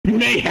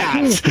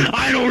Mayhaps.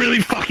 I don't really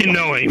fucking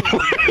know him.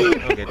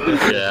 Okay,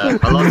 Yeah,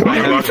 I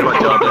lost my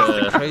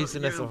job.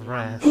 craziness of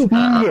Raz.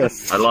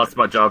 I lost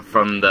my job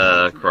from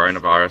the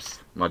coronavirus.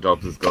 My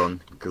job is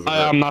gone because of it.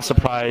 I'm not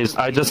surprised.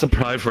 I just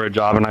applied for a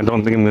job and I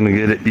don't think I'm gonna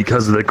get it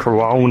because of the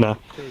corona.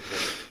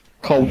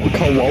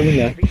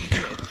 Corona.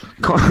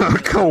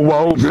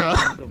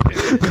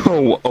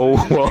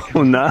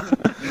 Corona.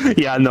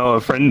 Yeah, no,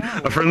 a friend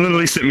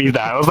literally sent me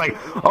that. I was like,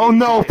 oh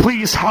no,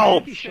 please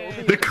help.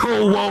 The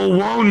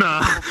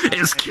corona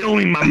is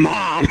killing my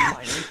mom.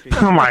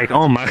 I'm like,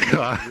 oh my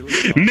god.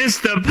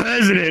 Mr.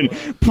 President,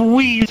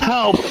 please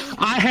help.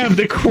 I have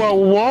the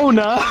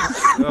corona.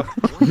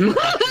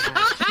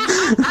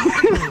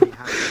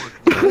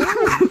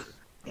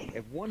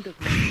 If one does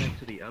not connect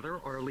to the other,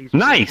 or at least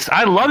Nice.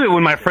 I love it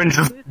when my friends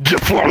just.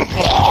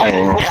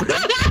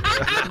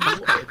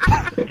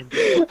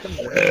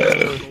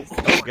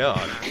 Oh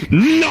god.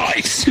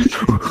 Nice.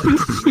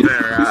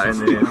 They're out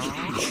in there.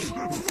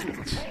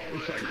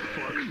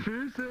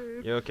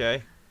 You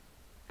okay?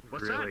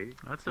 what's really?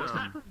 That? What's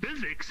that?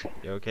 Physics.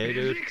 You okay,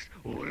 dude? Physics?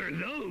 What are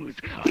those?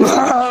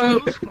 Oh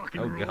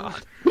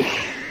god.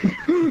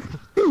 You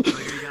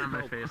got in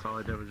my face. All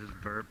I did was just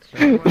burp.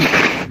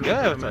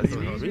 Yeah, that's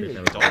really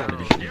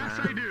dumb. Yes,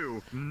 I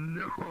do.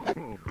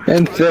 No.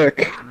 And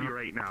thick.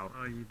 Right now.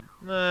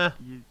 Nah,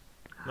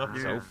 not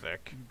so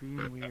thick.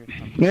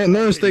 Yeah,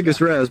 not as thick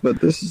as Raz, but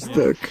this is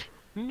thick.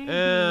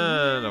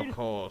 And of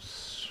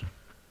course.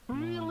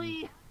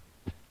 Really?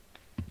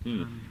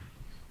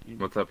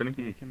 What's happening?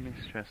 You can be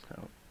stressed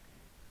out.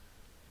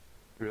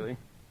 Really?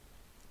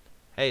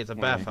 Hey, it's a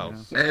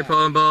bathhouse. Hey,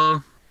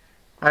 Pumble.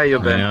 How you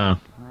been? Yeah,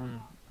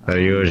 per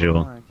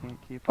usual. I can't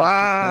keep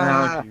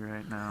Ah! you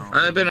right now.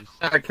 I've been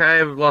okay.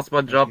 I've lost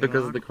my job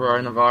because of the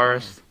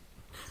coronavirus.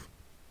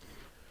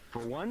 For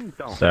one,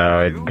 don't. So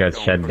it got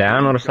shut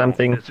down or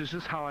something? This is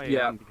just how I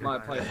Yeah, am. because my I-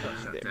 place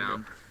got shut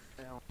down.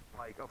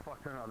 Like a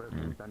fuck ton of other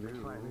things I'm just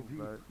trying to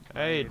do.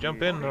 Hey,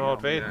 jump in,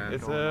 Rodway. Yeah.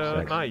 It's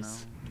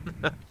nice.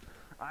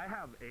 I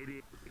have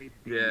ADHD.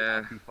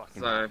 Yeah,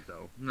 fucking so bad,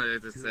 though. no, they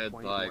just said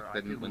like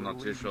we're not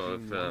too sure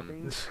if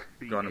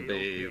gonna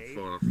be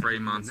for 3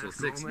 months or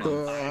 6 months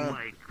I'm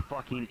like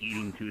fucking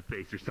eating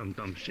toothpaste or some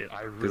dumb shit.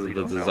 I because really of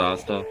the don't know.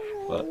 disaster.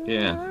 But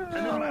yeah. And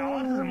then my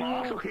autism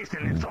also kicks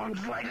in, so I'm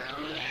just like,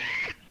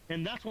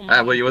 and that's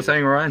what. What you were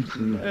saying,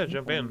 Ryan? Yeah,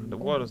 jump in. The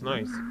water's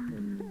nice.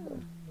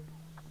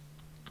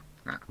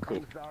 Ah,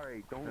 cool.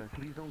 Sorry,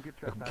 please don't get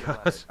Oh, stressed God.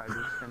 out. I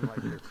just am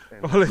like this.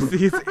 and- All I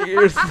see is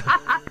ears.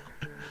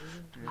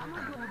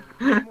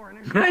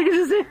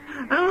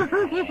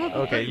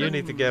 Okay, you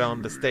need to get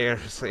on the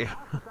stairs here.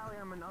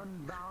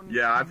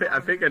 Yeah, I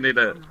think I need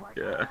a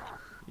yeah.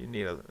 You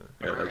need a...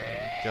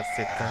 Yeah, Just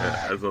sit down.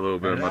 that's a little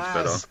bit much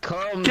better.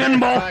 Calm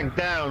Cannonball! back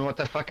down. What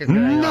the fuck is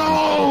going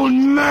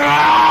on?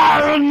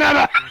 No, no,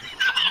 never.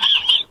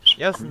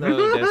 Just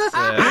know this,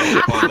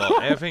 Pumble.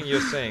 Everything you're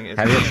saying is...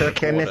 Have you took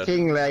recorded.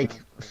 anything like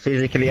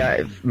physically,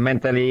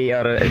 mentally,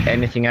 or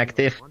anything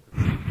active?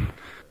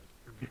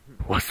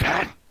 What's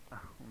that?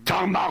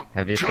 Talking about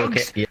Have you took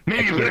drugs? it?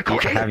 Maybe a bit of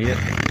cocaine. Have you?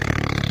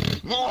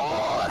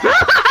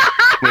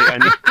 Wait, I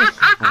need...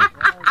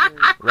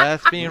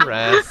 Raz being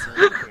Raz.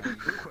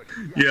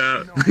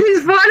 Yeah,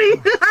 he's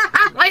funny.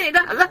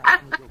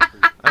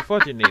 I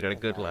thought you needed a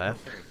good laugh.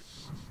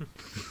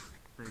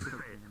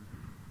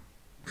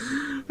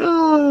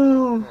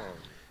 Oh.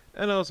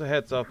 And also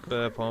heads up,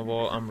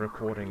 Pumble, I'm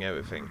recording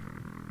everything.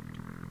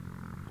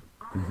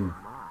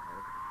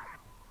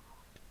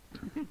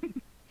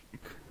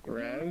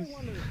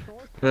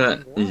 Yeah.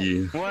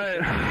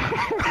 What?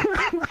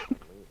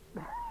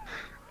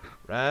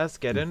 Raz,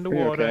 get in the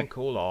water okay? and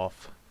cool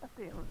off.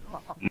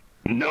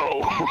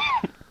 No.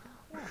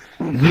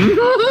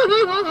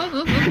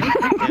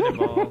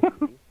 Cannonball.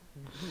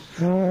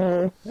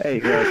 Hey,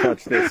 here,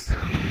 touch this.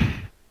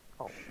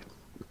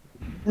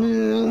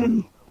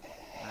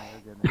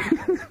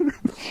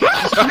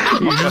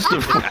 You just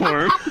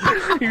deform.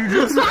 You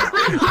just. All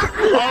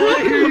I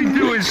hear you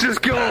do is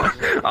just go.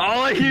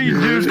 All I hear you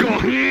do is go.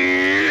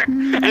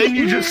 And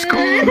you just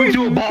scroll up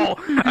into a ball.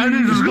 And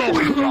then just go.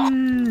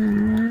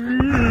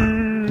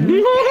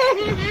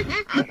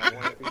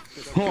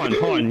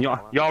 Hold on.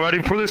 Y'all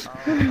ready for this?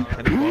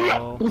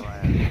 Cannonball.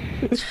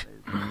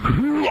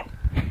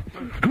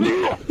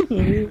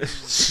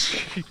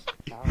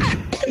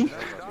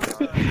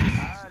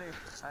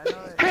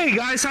 Hey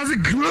guys, how's it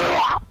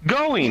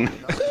going?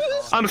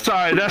 I'm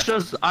sorry, that's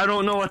just, I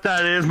don't know what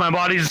that is. My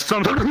body's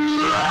sometimes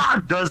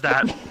does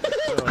that.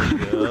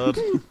 Oh, God.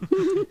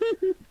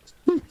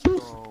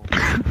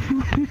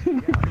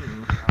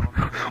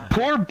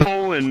 Poor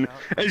Bolin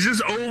is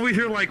just over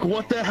here like,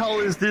 what the hell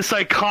is this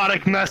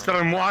psychotic mess that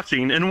I'm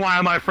watching, and why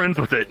am I friends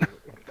with it?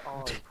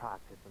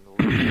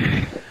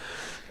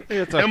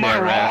 It's okay, Am I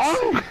Raz.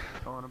 wrong?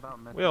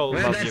 We all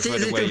Well, love you that's for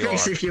easy the way to you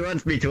fix are. if you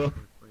want me to.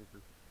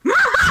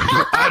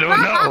 I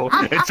don't know.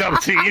 It's up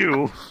to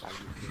you.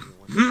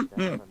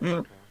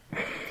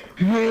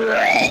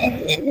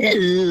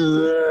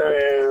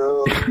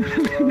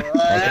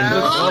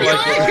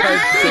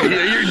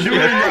 You're doing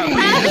that. You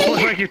just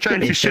look like you're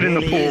trying to shit in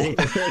the pool.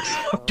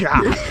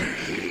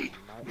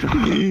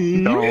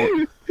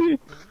 Don't.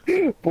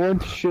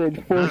 Once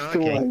shit, forced to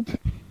wipe.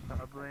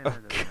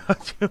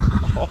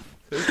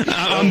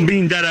 I'm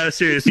being dead ass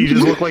serious. You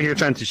just look like you're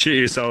trying to shit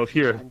yourself.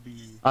 Here,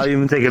 I'll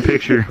even take a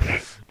picture.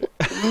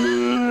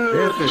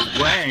 This is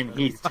when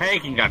he's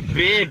taking a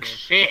big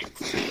shit.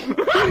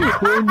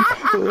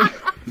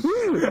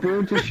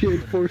 Born to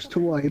shit, forced to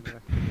wipe.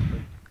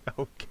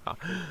 Oh god.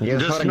 You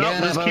Just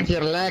forget about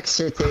your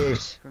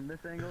laxatives. Hey,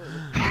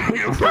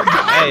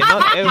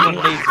 not everyone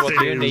needs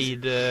what you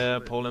need,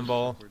 Poland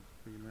ball.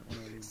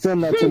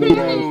 Send that to me,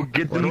 guys.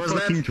 Get them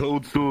fucking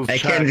toadstools. I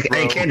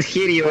can't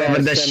hear you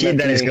over the shit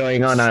that is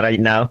going on right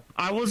now.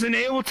 I wasn't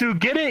able to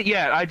get it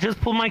yet. I just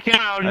pulled my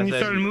camera out and you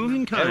started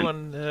moving.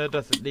 Everyone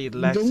doesn't need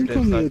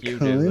laxatives like you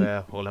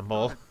do, Poland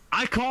ball.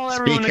 I call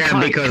everyone Speak a up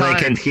cunt. because I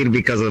can't hear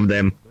because of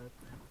them.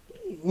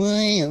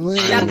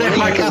 Shut the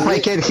fuck up, I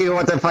can't hear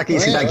what the fuck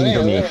is talking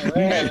to me.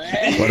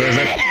 What was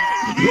it?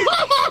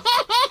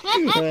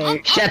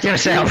 Shut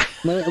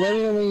yourself! Let me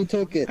know when you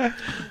took it. Get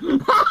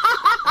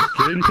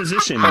in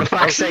position. For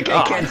fuck's sake,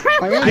 I can't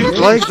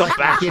Legs are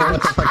back. hear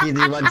what the fuck is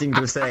he wanting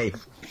to say.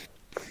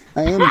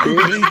 I am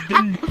big.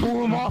 Then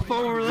pull him off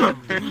over there.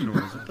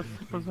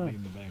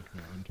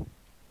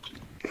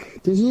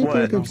 Does he look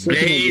like I'm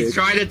sucking a He's dick?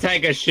 trying to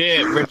take a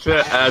shit,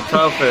 Richard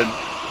Telford.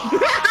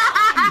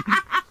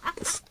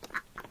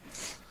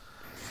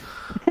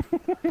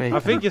 I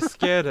think you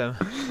scared him.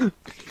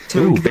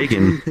 Ooh, Take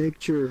bacon. the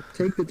picture.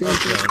 Take the damn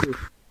picture.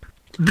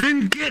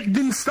 Then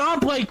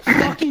stop like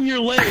fucking your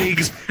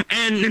legs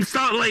and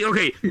stop like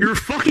okay, you're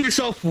fucking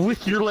yourself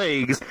with your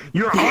legs.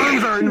 Your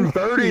arms are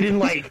inverted and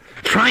like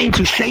trying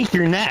to shake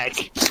your neck.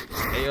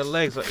 Hey, your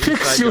legs are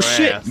Fix inside your your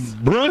shit, ass.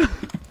 bruh.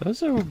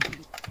 Those are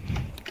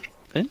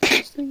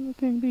interesting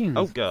looking beans.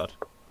 Oh god.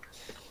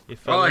 He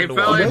fell Oh, he in the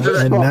fell water. into the...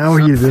 And now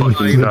he's in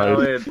He fell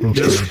in.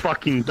 Just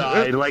fucking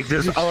died. Like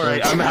just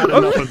alright, I'm had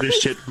enough of this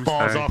shit.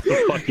 Falls off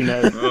the fucking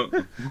head. Oh.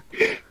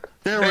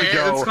 There we Hey,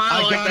 go. it's kinda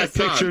I like got a that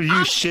song. picture of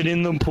you shit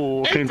in the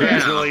pool.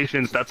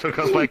 Congratulations. That took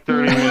us like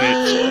 30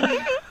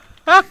 minutes.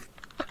 I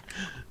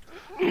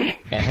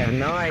have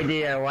no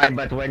idea why,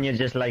 but when you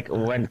just like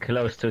went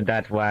close to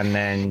that one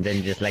and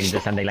then just like do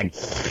something like,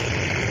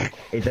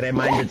 it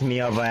reminded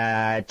me of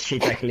a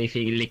cheetah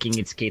Cliffy licking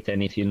its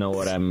kitten, if you know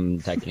what I'm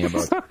talking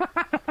about.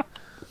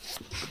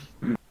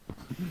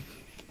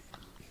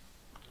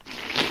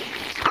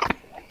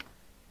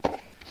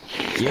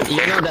 You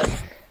know that.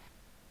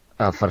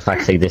 Oh, for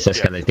fuck's sake, this is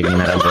escalating in a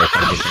random.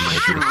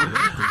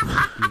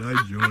 Did I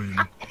join?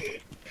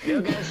 You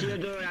guys, you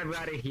do it, I'm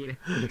out of here.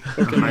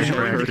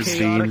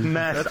 Chaotic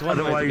mess, That's one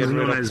way to otherwise get rid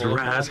known of as Paul.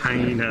 Raz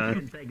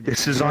Hyena.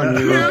 This is on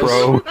you,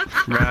 bro.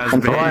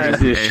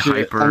 Raspberry is a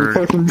hyper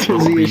I'm fucking dizzy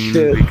as bean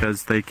shit.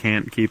 because they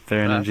can't keep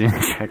their energy in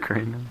check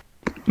right now.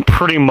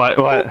 Pretty much.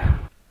 What?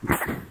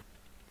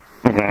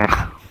 Okay.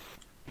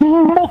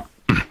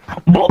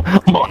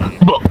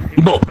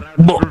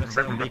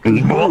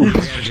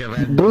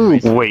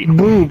 Wait.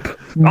 Boop.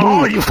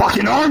 Oh, you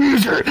fucking arm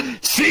user!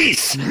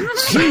 Cease!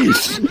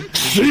 Cease!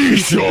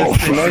 Cease your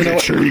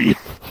flattery!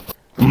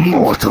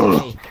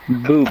 Mortal!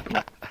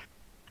 Boop.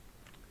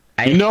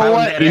 You know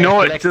what? You know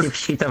what? Reflective Just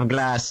sheet of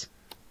glass.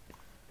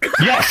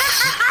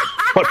 yes!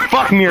 But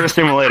fuck Mirror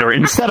Simulator.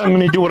 Instead, I'm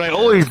gonna do what I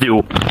always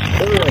do.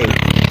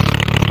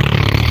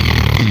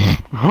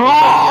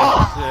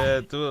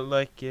 Oh! Do it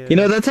like... You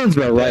know, that sounds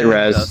about right,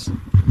 Raz.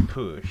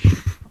 Push.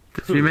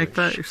 Did you make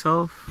that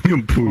yourself?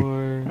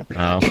 Or...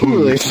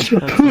 Push.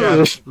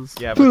 Push.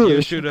 Yeah, but you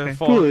Push. should have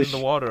fallen in Push. the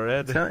water,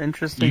 Ed. How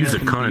interesting Use a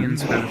looking cunt.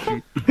 beans for the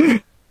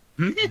feet.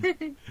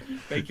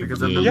 Thank you Because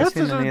for I've the... never Yes,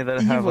 seen those any are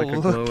that have like a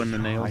evil glow in the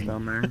nails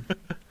down there.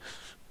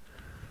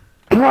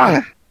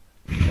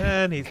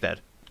 And he's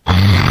dead.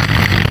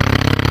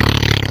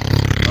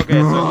 Okay,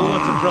 so who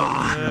wants a drum?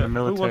 Who wants a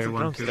military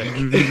one, drumstick?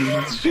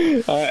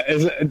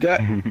 Is it,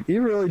 that,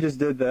 you really just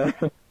did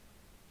that.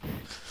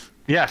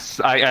 Yes,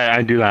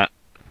 I do that.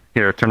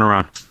 Here, turn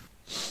around.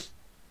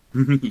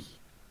 But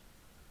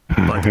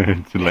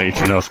too late.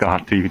 No,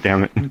 Scott. You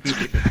damn it.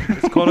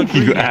 It's called a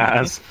You green.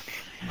 ass.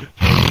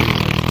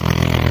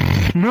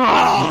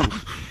 No.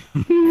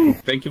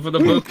 Thank you for the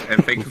book,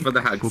 and thank you for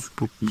the hugs.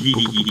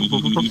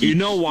 You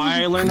know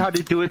why I learned how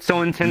to do it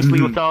so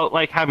intensely without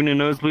like having a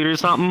nosebleed or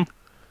something?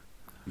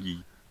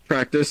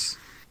 Practice.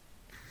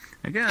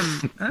 Again, I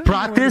don't know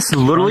Practice where this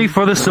literally is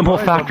for the from. simple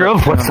Why factor is of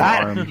that what's on the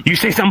that? arm? You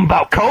say something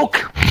about Coke?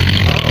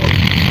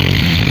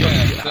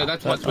 Yeah, so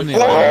that's what's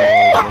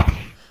That's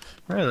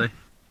Really?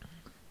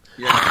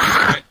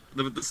 Yeah,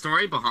 the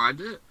story behind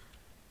it.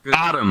 'Cause,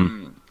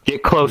 Adam,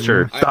 get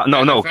closer. I Stop.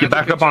 found No, a get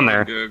back up picture on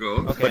there.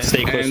 Google. Okay. But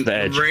stay close to And the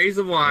edge. the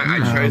reason why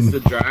I chose the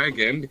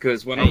dragon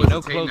because when I Hey, was no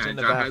a clothes in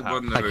teenager, the I had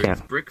bathhouse. one I of those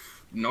can't. brick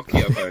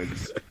Nokia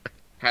phones.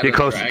 Had Get a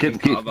close. dragon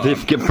cover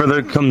Get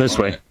further. Come this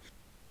on way. it.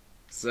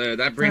 So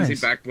that brings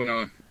Nice. me back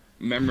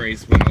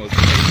memories when I was a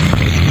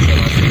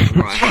teenager.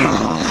 So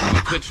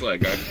my Twitch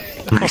logo.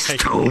 Nice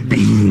toe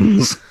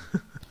beans.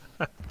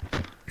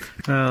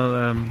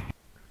 Well,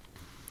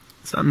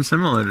 something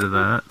similar to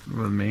that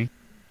with me.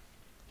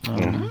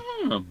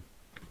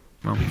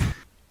 Well,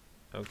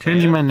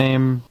 changing my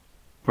name.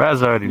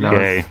 Raz already knows.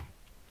 Okay.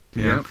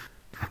 Yeah.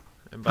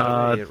 And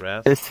by the way,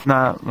 Raz, It's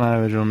not my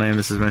original name.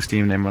 This is my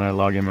Steam name when I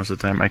log in most of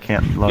the time. I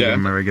can't log in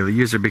my regular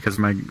user because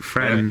my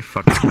friend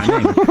fucks my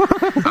name.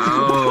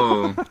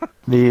 Oh.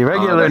 The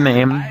regular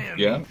name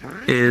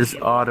is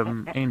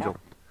Autumn Angel.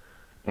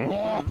 hey,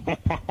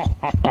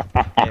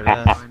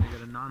 Raz.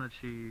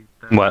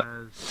 What?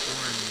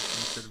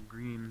 Instead of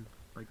green,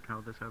 like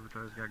how this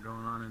avatar's got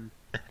going on. And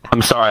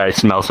I'm sorry, I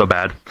smell so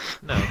bad.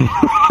 No.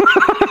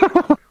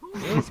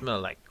 You smell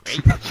like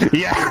grape.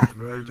 Yeah.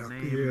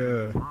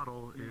 the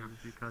model is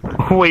because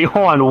Wait,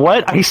 hold on.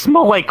 What? I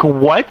smell like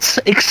what?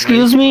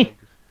 Excuse me?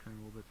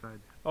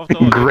 After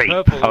all, Grape.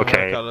 you're purple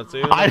Okay. color, so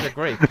you're like a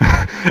grape.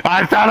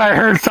 I thought I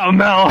heard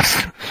something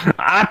else.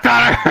 I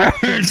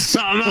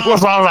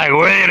was like,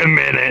 wait a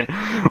minute.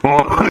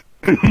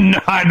 No,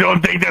 I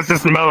don't think that's the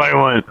smell I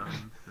want.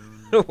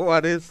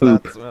 What is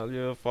that smell?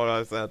 You thought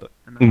I said.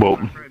 Whoop.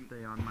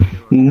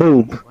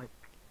 Boop.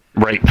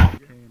 Rape.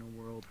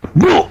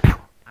 Whoop.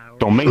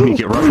 Don't make me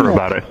get rougher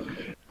about it.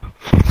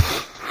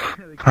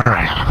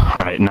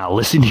 Alright, now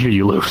listen here,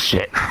 you little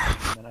shit.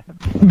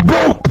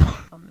 Whoop.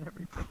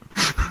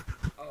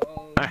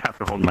 I have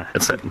to hold my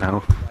headset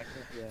now.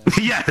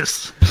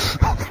 Yes!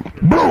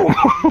 Boom!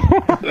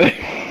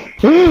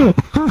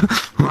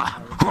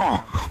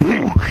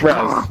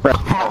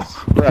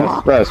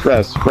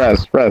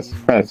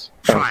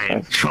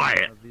 Try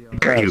it.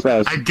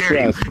 I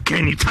dare you.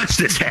 Can you touch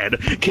this head?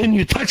 Can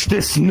you touch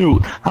this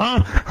snoot?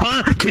 Huh?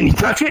 Can you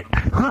touch it?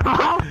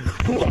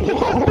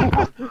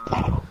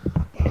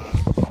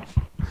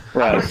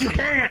 Raz. You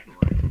can't.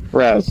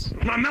 Raz.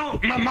 My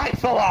mic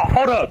fell off.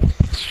 Hold up.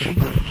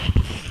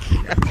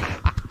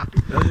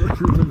 I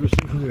just remember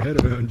shaking your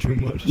head around too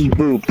much.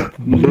 Boop.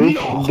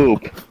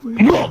 Boop.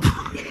 Boop.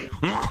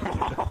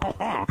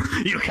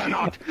 You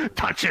cannot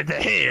touch the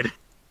head.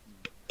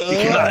 You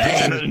cannot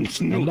touch the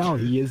snoot. And now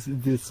he is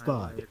the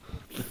spy.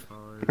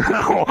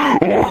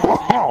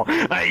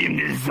 I am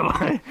the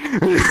spy.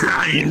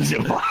 I am the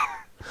spy.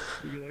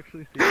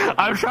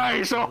 I'm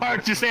trying so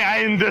hard to say I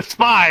am the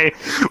spy,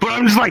 but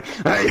I'm just like,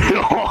 I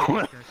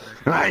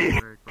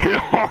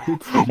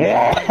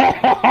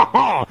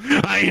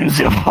am the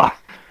spy.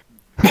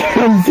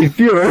 I'm the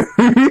Führer.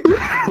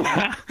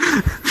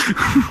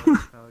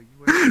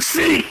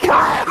 See,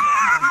 God!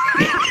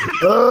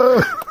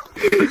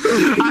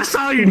 I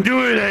saw you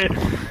doing it.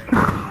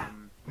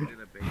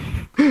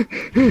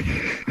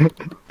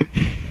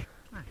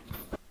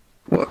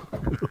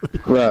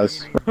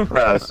 What?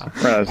 Raz.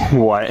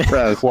 What?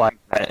 Raz.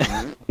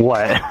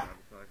 What?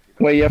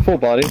 Wait, you have full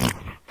body?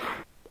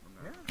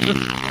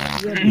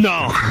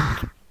 No.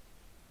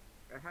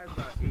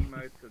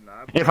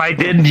 If I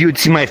did, you'd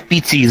see my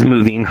feetsies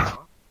moving.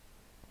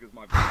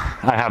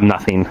 I have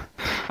nothing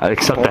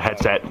except the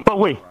headset. But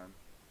wait.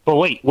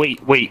 You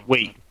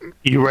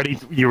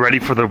ready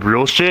for the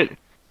real shit?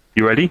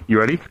 You ready?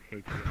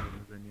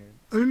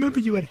 I remember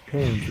you had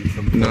hands or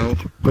something. No.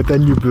 But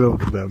then you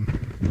broke them.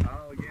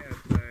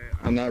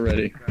 I'm not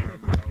ready.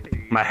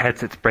 My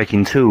headset's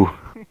breaking too.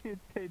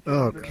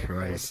 Oh,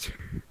 Christ.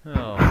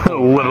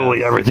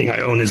 Literally everything I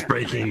own is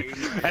breaking.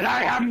 And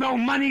I have no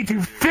money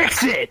to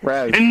fix it!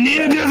 Raz. And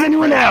neither does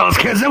anyone else,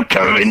 because of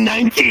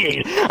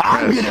COVID-19!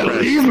 I'm gonna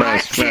lose my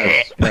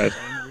shit!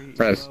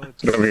 Raz,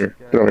 get over here.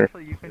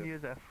 you can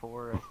use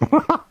F4.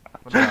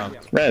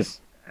 Raz,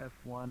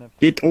 F1, F2,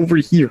 get over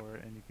here.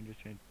 and you can just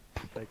change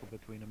the cycle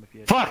between them if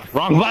you. Fuck!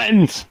 Wrong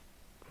buttons!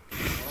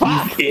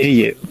 Fuck!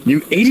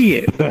 You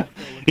idiot.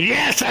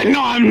 Yes, I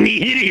know I'm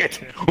the idiot!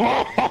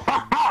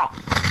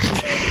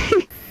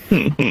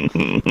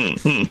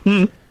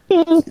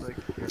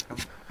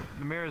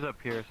 The mirror's up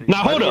here, so you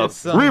Now hold up!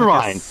 sound like a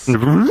Rewind!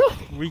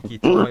 Squeaky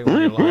toy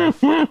when you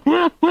laugh.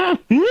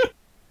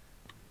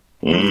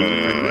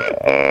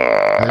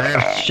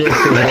 Left shift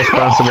is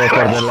responsible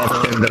for the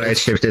left and the right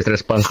shift is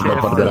responsible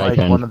for the right like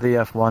one hand. of the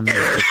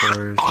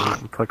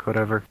F1 or click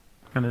whatever,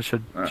 and it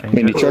should change I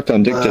mean, you it. chucked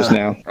on dick just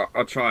now.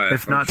 I'll try it.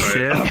 If not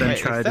shift, then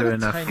try Is that doing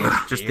a tiny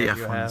F4, just the beard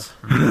you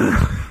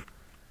F1s.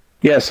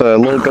 Yes, a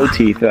little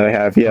goatee that I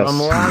have, yes. From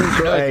 1 You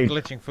to know 8. it's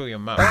glitching through your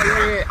mouth.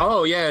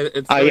 Oh yeah.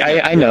 It's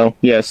I know,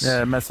 yes.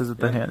 Yeah, it messes with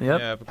the hand. Yep.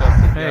 Yeah,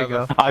 because There you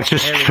go. I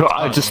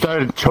just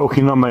started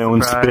choking on my own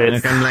You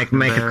spit. can like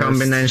make a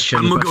combination.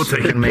 I'm gonna go take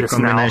You can a make piss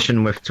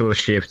combination with 2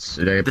 shifts.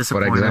 For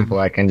Disappointed. example,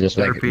 I can just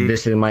like Derpy.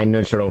 this is my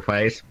neutral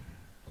phase,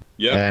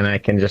 Yeah. and I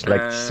can just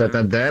like set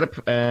a derp,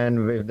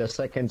 and with the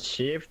second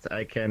shift,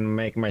 I can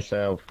make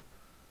myself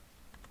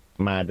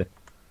mad.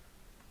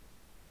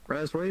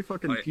 Raz, why are you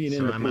fucking Wait, peeing in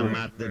So the I'm a pool?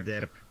 mad the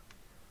derp.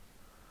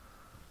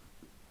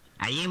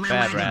 I am a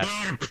Bad mad rap.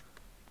 derp.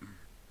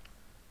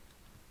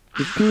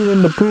 You're peeing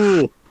in the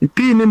pool! You're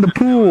peeing in the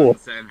pool!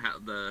 Saying how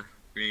the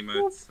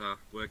remotes are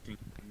working.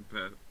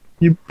 But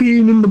You're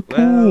peeing in the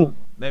pool! well,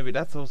 maybe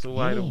that's also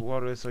why the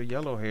water is so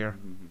yellow here.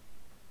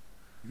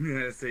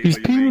 yeah, see He's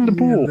what you peeing in the mean.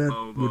 pool! That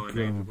Oh, would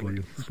boy, probably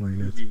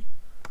explain it.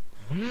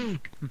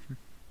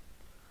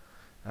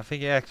 I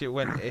think he actually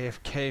went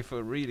AFK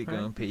for really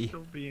going pee.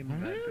 Still being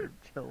mad.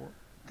 Chill,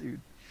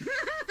 dude.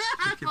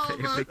 Fix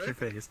your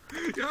face.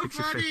 You're Fix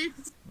your funny.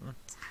 face.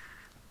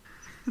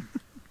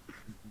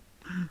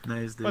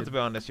 Nice, dude. But to be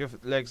honest, your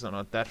legs are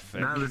not that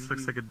thick. Now this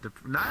looks like a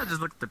now it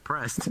just looks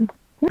depressed.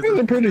 Yours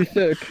are pretty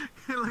thick.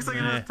 It looks like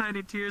it has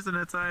tiny tears in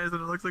its eyes,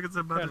 and it looks like it's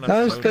about to. Not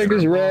as thick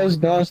as Rez,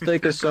 not as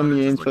thick as some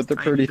Yeens, but they're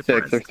pretty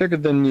thick. They're thicker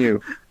than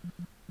you.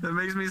 That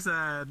makes me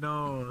sad.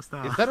 No,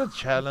 stop. Is that a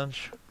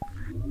challenge?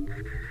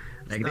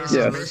 Like this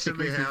Yes. is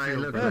basically how I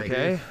look like.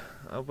 Okay,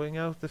 I'll bring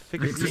out the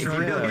People fixing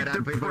were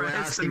hair.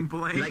 asking,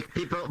 blank. like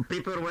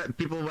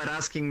people were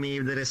asking me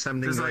if there is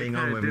something Just like, going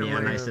on with do me,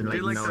 and I like, said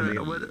do like like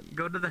no.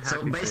 go to the So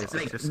happy basically,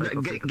 face. Just like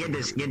a get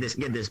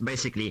this.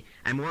 Basically,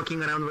 I'm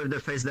walking around with the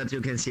face that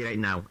you can see right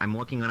now. I'm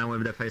walking around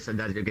with the face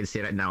that you can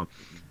see right now.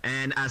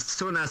 And as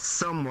soon as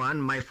someone,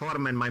 my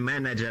foreman, my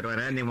manager, or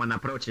anyone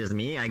approaches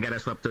me, I gotta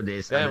swap to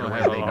this. Damn,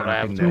 Otherwise, I they're have a lot gonna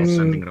of think there is abs.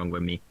 something wrong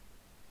with me.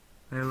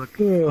 Hey,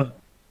 look. Ugh.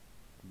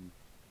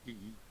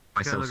 I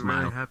Myself look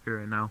smile. really happy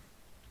right now.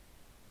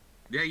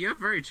 Yeah, you're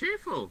very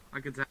cheerful. I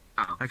could tell.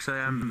 Actually,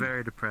 I'm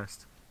very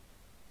depressed.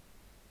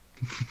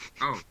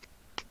 Oh.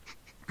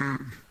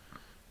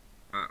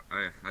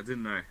 I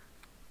didn't know.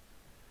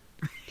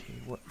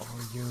 What are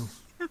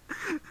you?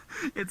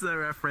 It's a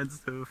reference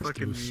to a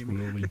fucking Still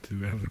meme. scrolling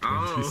to avatar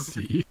Oh. to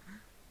see.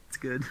 It's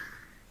good.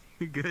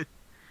 You're good.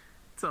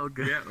 It's all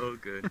good. Yeah, all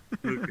good.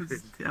 All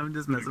good. I'm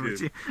just messing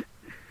with you.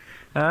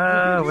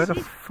 Where the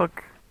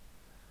fuck?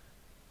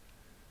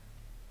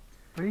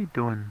 What are you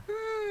doing?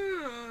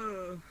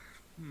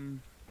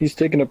 He's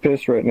taking a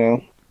piss right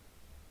now.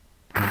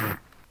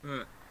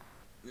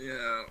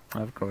 Yeah,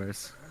 Of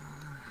course.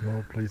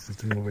 More places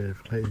to go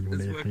with play when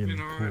it's they working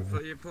feel alright cool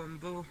for you,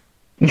 Pumble.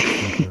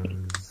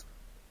 because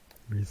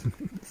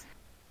reasons.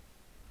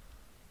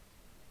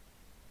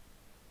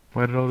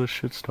 Why did all this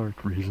shit start?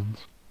 Reasons.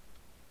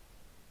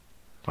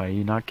 Why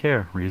you not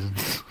care?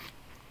 Reasons.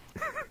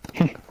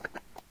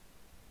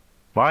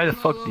 Why the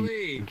fuck do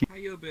you How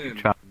you been?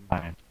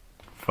 trying?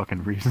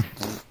 Fucking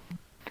reasons.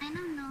 I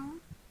don't know.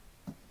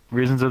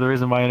 Reasons are the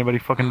reason why anybody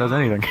fucking does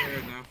anything. Fair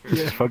enough, fair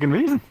Just fucking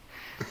reasons.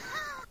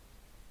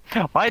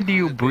 Why do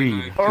you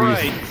breathe?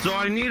 Alright, so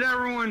I need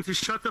everyone to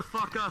shut the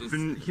fuck up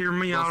and hear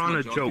me out on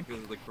a joke.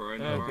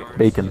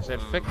 Bacon. Is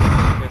that thick?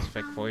 That's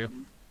thick for you.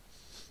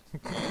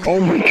 Oh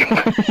my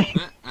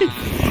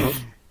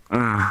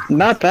god.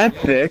 Not that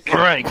thick.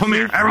 Alright, come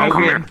here, everyone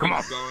come here, come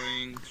on.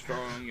 Going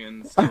strong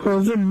and I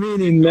wasn't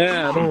meaning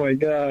that. Oh my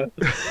god.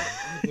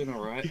 doing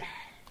alright.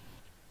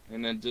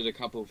 And then did a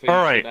couple of things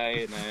Alright.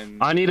 today, and then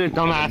I need a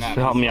dumbass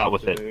to help me out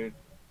with it.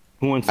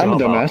 Who wants to I'm a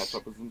help out? dumbass. Catch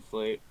up with some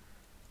sleep.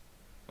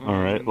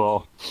 Alright,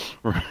 well...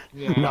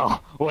 Yeah. No,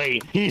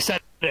 wait, he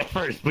said it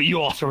first, but you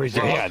also raised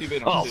your Well, hand. you've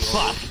been Oh, up to,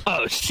 fuck.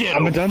 Oh, shit.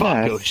 I'm a oh, fuck.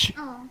 dumbass. Oh, shit.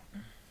 Oh.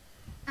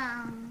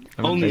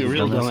 Only a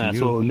real dumbass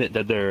dumbass will admit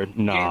that they're...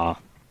 Nah.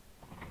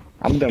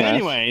 I'm a dumbass.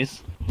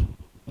 Anyways,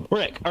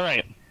 Rick,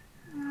 alright.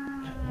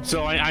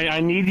 So I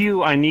need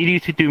you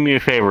to do me a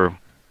favor.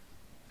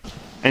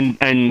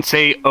 And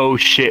say, oh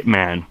shit,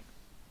 man.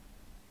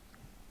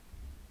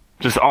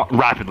 Just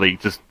rapidly,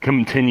 just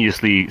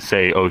continuously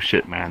say, oh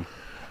shit, man.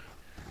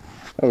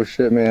 Oh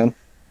shit, man.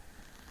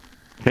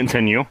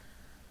 Continue.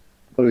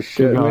 Oh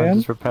shit,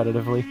 man. Just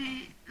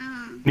repetitively.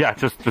 Yeah,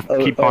 just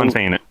Oh, keep on oh.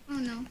 saying it. Oh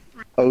no.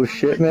 Oh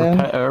shit, man.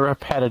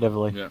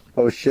 Repetitively. Yeah.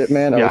 Oh shit,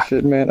 man. Oh Yeah.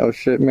 shit, man. Oh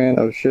shit, man.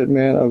 Oh shit,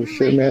 man. Oh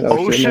shit, man.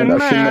 Oh shit, Ocean man. Oh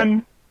shit,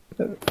 man.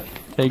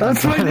 man.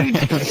 That's what I need.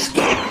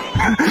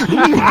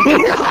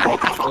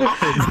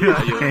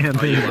 And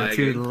Are you leave it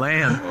to lagging?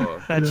 land.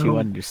 Oh. That you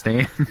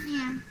understand.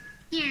 Yeah.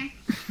 Here.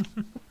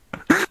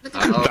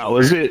 That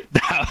was it.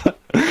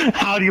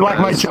 How do you like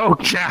my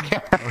joke, Jack?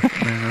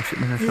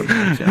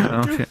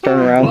 Turn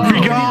around.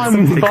 Be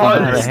gone, Take it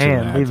out of bud.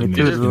 hand. Leave it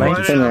to the lane.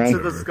 Turn around. to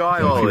the sky,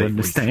 You Ollie.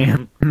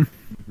 understand?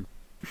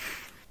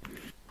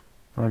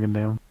 Fucking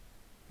damn.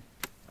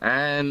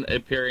 And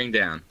appearing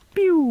down.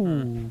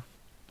 Pew.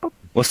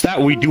 What's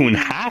that? We doing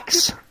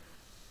hacks?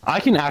 I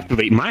can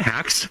activate my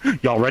hacks.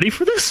 Y'all ready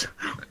for this?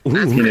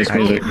 That's Ooh. pretty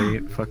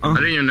cool. Fucking. I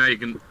didn't even know you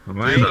can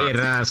Why do that.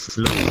 Ras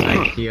looks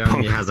like he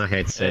only has a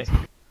headset?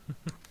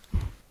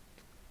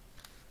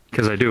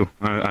 Because I do.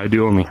 I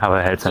do only have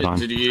a headset on.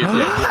 Did you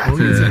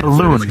use it to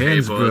Balloon the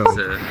hands, keyboard bro.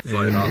 to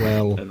float up?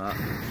 Well, And that?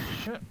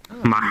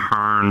 My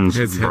horn's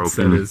his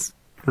headset broken. is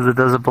Because it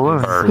does a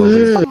balloon.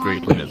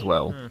 greatly as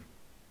well.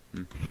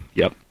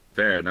 Yep.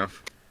 Fair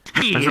enough.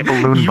 Hey, There's a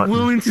balloon you button.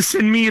 willing to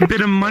send me a bit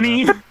of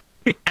money?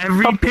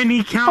 Every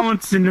penny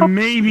counts, and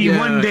maybe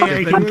one day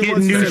I can get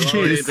new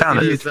shit. This found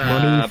it. is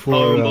Money for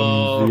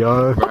Pumble,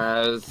 VR.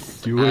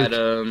 Raz, Do it.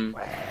 Adam,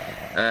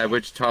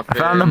 Witch Toffin, I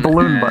found the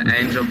balloon button.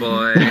 Angel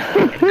Boy,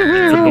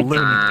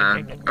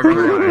 balloon.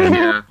 Orion,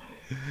 yeah.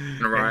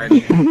 And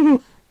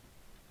Orion.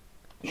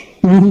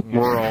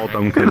 We're all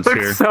dumb kids It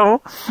here. looks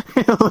so.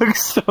 It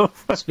looks so.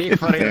 Speak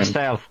for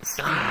yourself.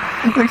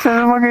 It looks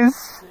so fucking.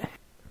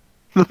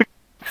 It looks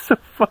so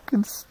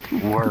fucking.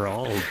 We're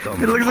all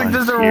dumb. It looks like cunts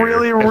there's a here.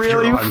 really, If you're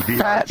really on VR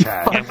fat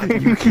chat,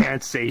 fucking- you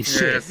can't say Yeah,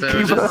 shit. so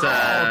we're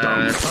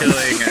just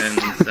chilling and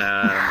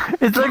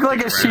It looked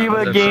like a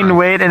Shiba gained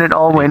weight and it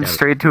all went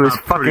straight to his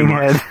fucking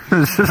head.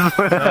 This is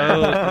what...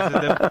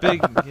 the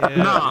big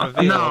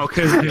No,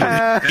 because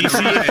you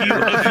see, if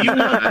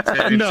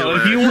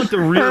you want the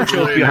real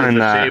joke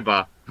behind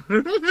that,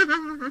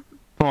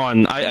 hold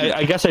on.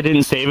 I guess I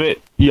didn't save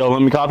it. Yo,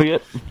 let me copy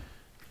it.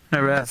 Hey,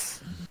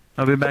 Ras.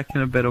 I'll be back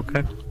in a bit,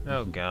 okay?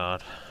 Oh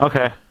god.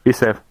 Okay, be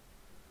safe.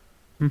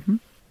 Mm-hmm.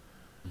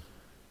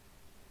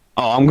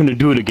 Oh, I'm gonna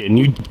do it again.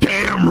 You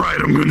damn right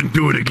I'm gonna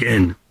do it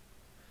again.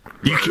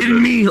 You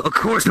kidding me? Of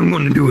course I'm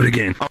gonna do it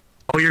again.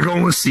 Oh, you're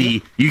gonna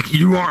see.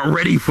 You aren't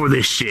ready for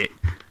this shit.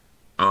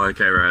 Oh,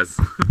 okay, Raz.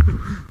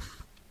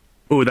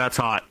 Oh, that's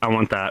hot. I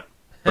want that.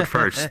 But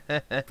first,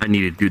 I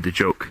need to do the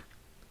joke.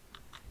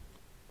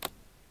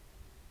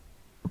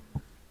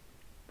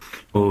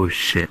 Oh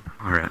shit.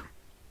 Alright.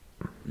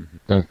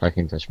 Don't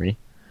fucking touch me.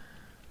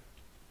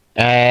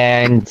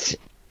 And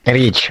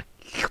Rich,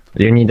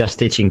 you need a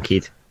stitching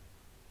kit.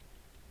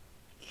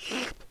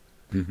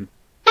 Hey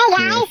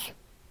guys!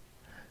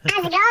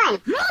 How's it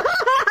going?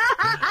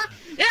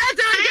 Yeah, it's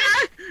doing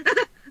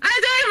good. I'm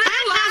doing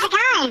really well. How's it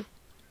going?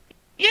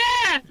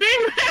 Yeah,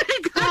 being really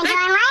good. You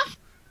enjoying life?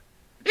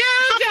 Yeah,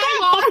 That's okay, good.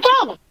 well. That's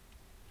good.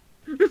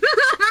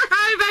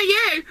 How about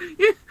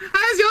you?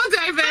 How's your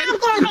day been? I'm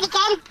doing pretty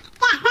good.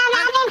 Yeah, no,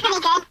 I'm doing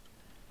pretty good.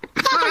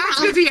 Oh, that's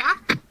good to hear.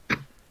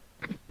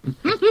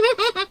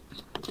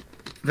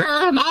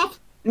 Fair enough.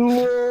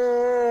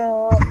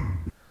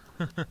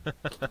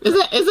 Is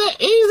it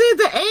easy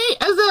to eat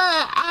as a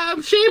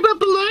Shiba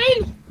balloon?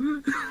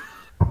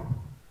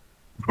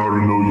 I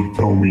don't know, you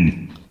tell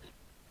me.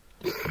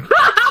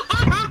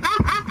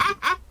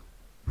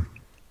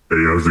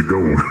 Hey, how's it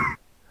going?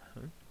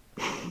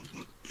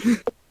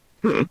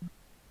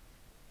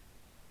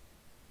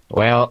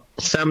 Well,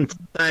 some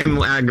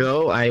time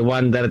ago, I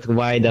wondered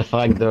why the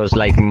fuck those,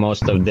 like,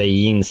 most of the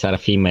Yeens are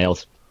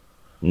females.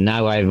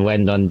 Now I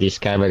went on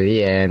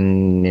Discovery,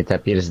 and it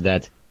appears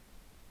that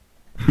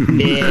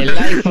the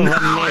life of a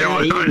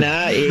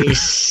hyena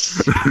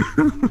is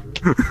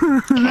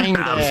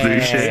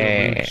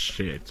kinda...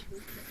 Shit.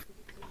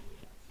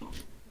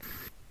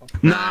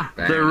 Nah,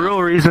 the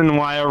real reason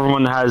why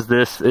everyone has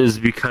this is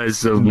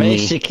because of me.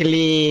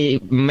 Basically,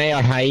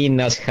 male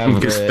hyenas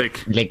have,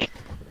 like,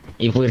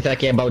 if we're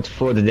talking about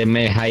food, the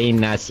male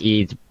hyenas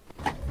eat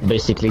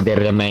basically the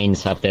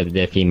remains after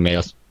the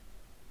females.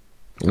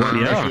 What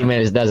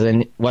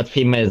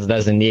females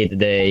doesn't eat,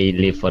 they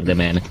leave for the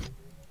men.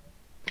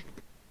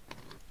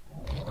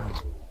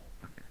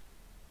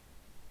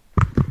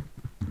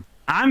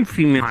 I'm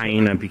female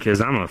hyena because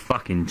I'm a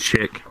fucking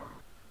chick.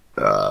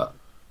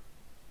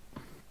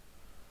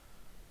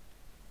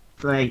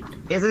 Like,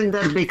 isn't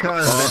that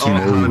because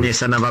the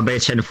son of a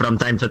bitch and from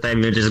time to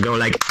time you just go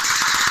like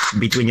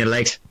between your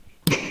legs?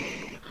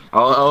 I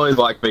always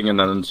like being an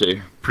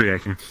energy. Pretty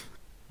accurate.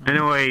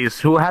 Anyways,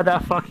 who had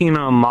that fucking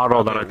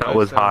model that I thought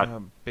was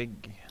hot? Big.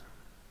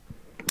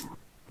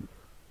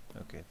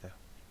 Okay, there.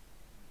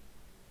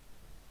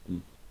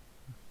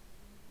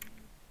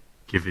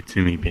 Give it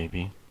to me,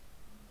 baby.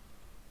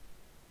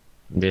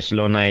 This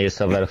Luna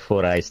is over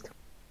 4-eyed.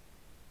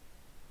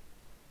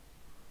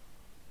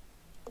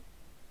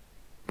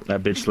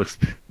 That bitch looks.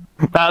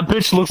 That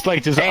bitch looks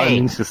like just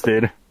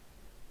uninterested.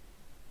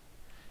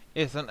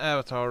 It's an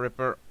avatar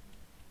ripper.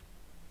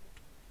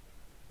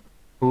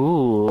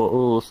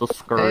 Ooh, so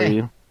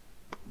scary.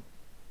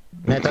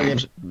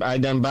 I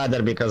don't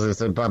bother because it's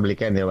in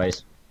public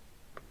anyways.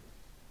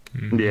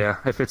 Yeah,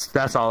 if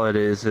that's all it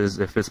is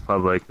if it's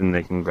public, then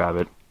they can grab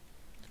it.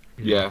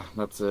 Yeah,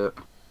 that's it.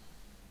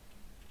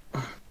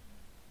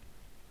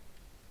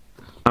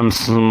 I'm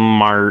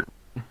smart.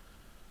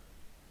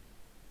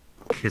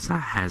 Cause I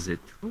has it.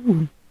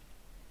 Ooh.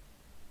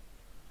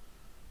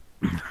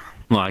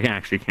 Well, I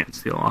actually can't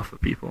steal off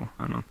of people.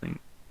 I don't think.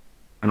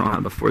 I don't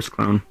have the force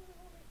clone.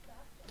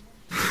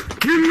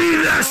 Give me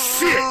that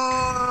shit!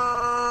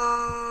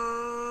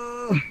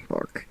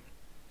 Fuck.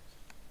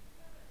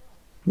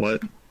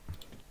 What?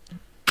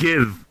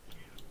 Give.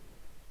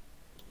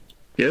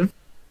 Give?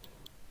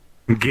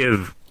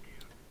 Give.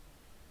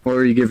 What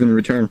are you giving in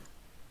return?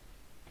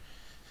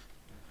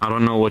 I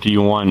don't know. What do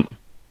you want?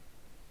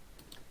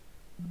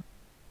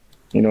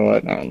 You know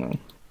what? I don't know.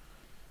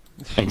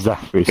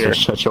 Exactly. Here. So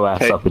shut your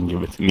ass up and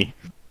give it to me.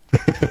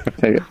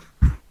 Take it.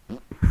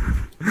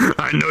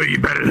 I know you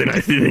better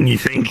than you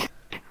think.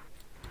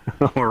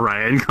 Oh,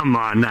 Ryan, come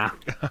on now.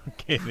 I'm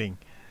kidding.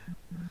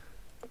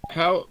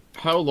 How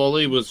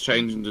Lolly was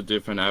changing to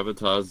different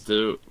avatars?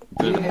 Did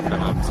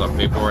some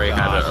people already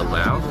had it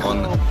allowed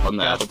on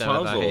the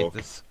avatars, I hate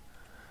this.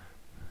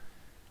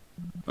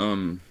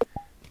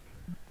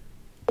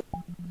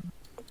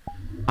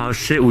 Oh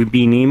shit, we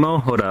be Nemo?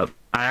 Hold up.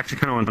 I actually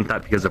kind of want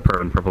that because of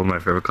purple, and purple is my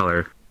favorite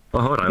color.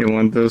 Well, hold up. You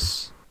want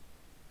this?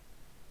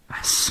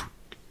 Yes.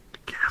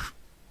 Give.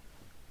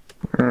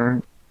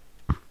 Alright.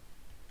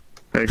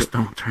 Just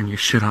don't turn your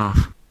shit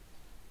off.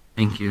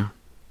 Thank you.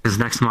 Because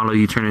next model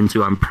you turn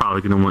into, I'm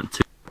probably gonna want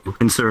to.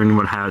 Considering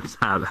what has.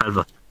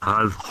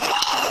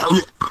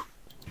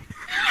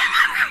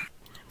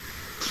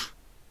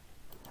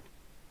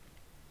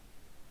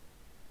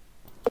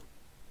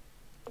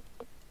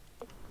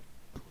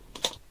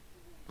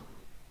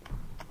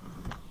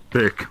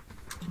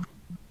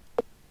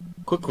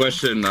 Quick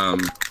question,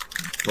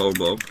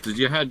 Bobo. Did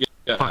you have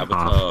your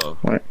avatar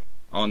What?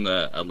 on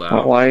the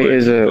allow? Why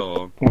is it?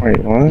 Or... Wait,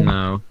 what?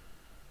 No.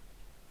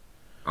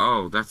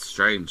 Oh, that's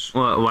strange.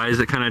 Well, why is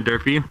it kind of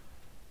derpy?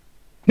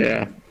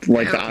 Yeah,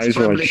 like the eyes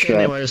were shut.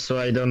 Anyway, so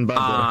I don't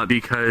bother.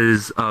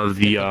 Because of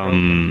the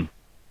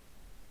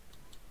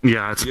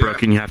Yeah, it's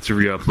broken. You have to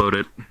re-upload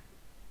it.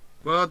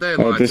 Well, they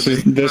Oh, this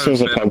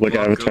was a public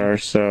avatar,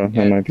 so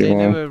that might be They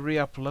why. never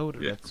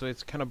re-uploaded it, so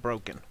it's kind of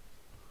broken.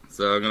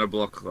 So I'm gonna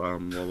block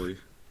Lolly.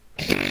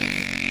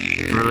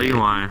 Really?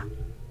 Why?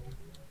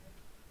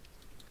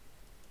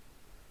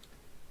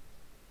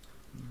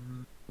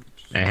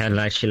 I had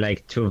actually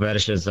like two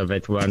versions of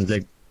it. One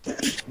like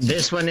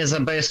this one is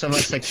based on a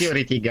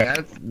security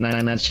guard,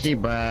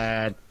 Nanachi,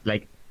 but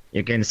like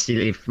you can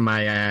see if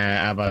my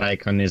avatar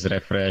icon is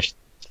refreshed,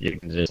 you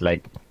can just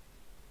like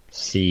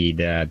see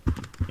that,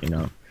 you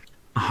know.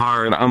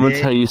 Hard. I'm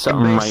gonna tell you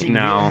something right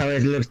now. How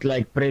it looked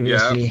like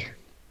previously.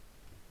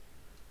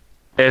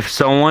 If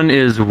someone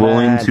is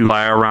willing to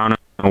fly around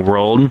the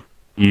world,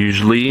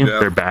 usually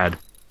they're bad.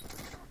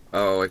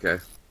 Oh, okay.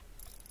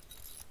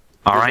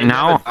 Alright,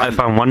 now, if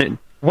I wanted...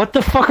 What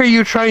the fuck are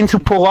you trying to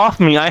pull off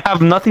me? I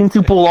have nothing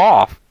to pull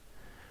off.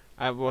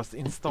 I was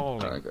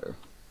installing. Okay.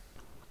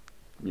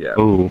 Yeah.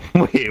 Oh,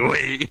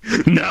 wait.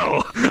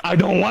 No, I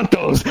don't want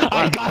those.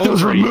 I got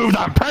those removed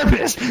on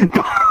purpose.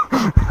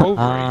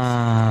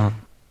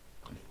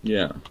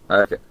 Yeah.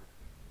 Okay.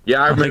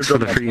 Yeah, I removed thanks for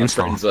them the off free my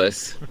install. friends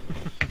list.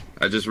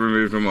 I just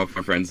removed them off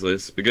my friends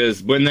list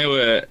because when they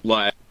were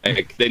like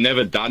they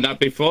never done that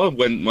before.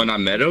 When I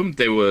met them,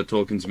 they were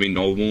talking to me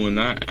normal and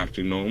that,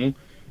 acting normal.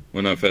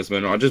 When I first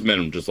met them, I just met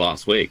them just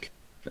last week,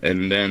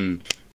 and then